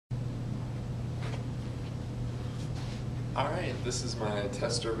Alright, this is my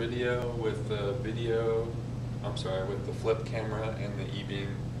tester video with the with the flip camera and the EBEAM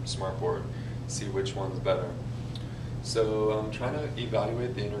smartboard. See which one's better. So I'm trying to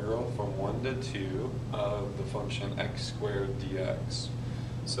evaluate the integral from 1 to 2 of the function x squared dx.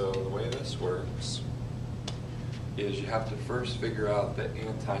 So the way this works is you have to first figure out the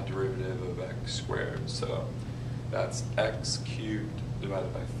antiderivative of x squared. So that's x cubed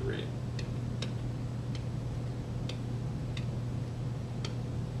divided by 3.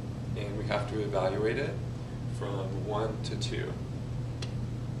 And we have to evaluate it from 1 to 2.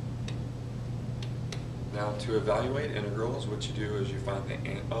 Now to evaluate integrals, what you do is you find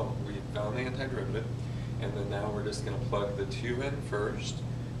we found the antiderivative, and then now we're just going to plug the 2 in first,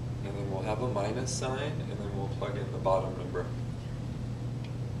 and then we'll have a minus sign, and then we'll plug in the bottom number.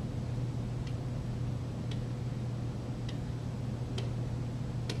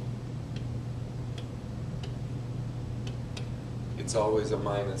 It's always a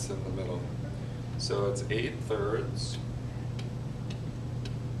minus in the middle. So it's 8/3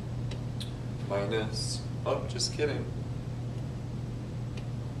 minus, oh, just kidding,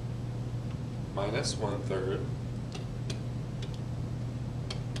 minus 1/3,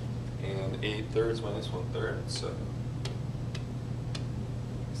 and 8/3 minus 1/3, so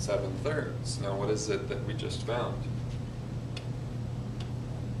 7/3. Now what is it that we just found?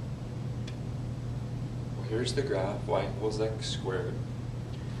 Well, here's the graph, y equals x squared.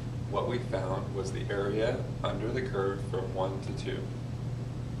 What we found was the area under the curve from 1 to 2.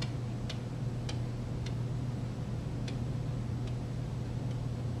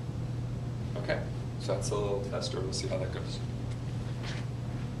 Okay, so that's a little tester. We'll see how that goes.